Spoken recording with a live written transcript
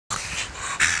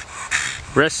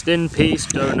Rest in peace,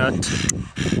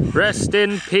 Donut. Rest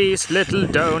in peace, little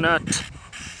Donut.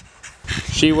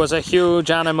 She was a huge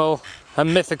animal, a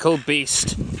mythical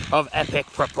beast of epic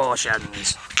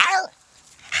proportions.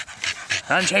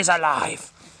 And she's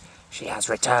alive. She has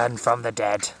returned from the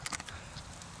dead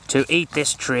to eat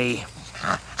this tree.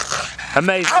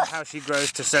 Amazing how she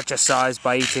grows to such a size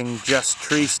by eating just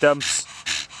tree stumps.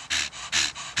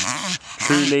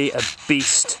 Truly a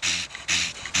beast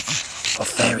of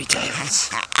fairy tales.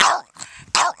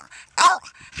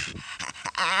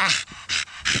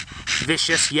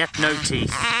 Vicious yet no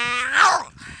teeth.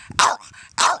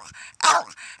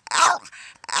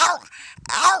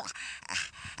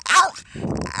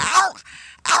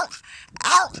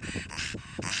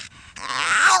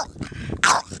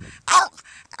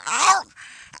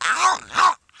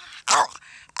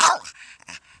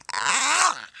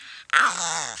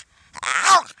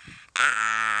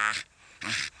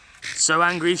 So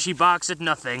angry she barks at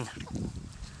nothing.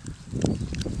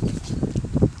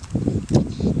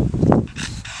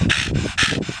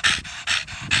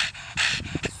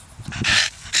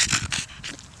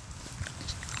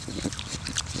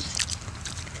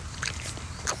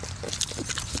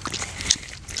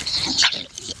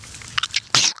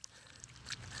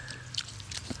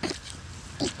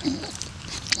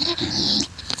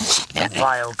 A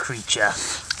vile creature.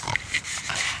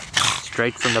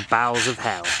 Straight from the bowels of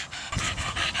hell.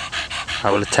 I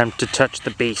will attempt to touch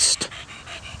the beast.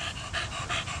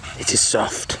 It is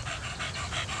soft.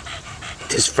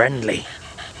 It is friendly.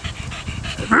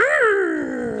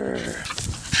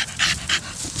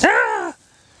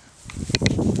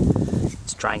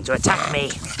 It's trying to attack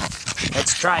me.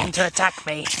 It's trying to attack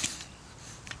me.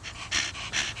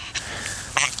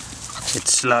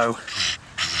 It's slow.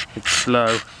 It's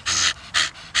slow.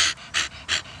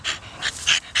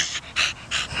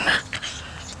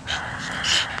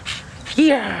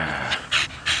 Yeah.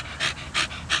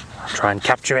 I'll try and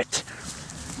capture it.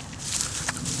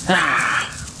 Ah.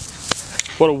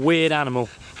 What a weird animal.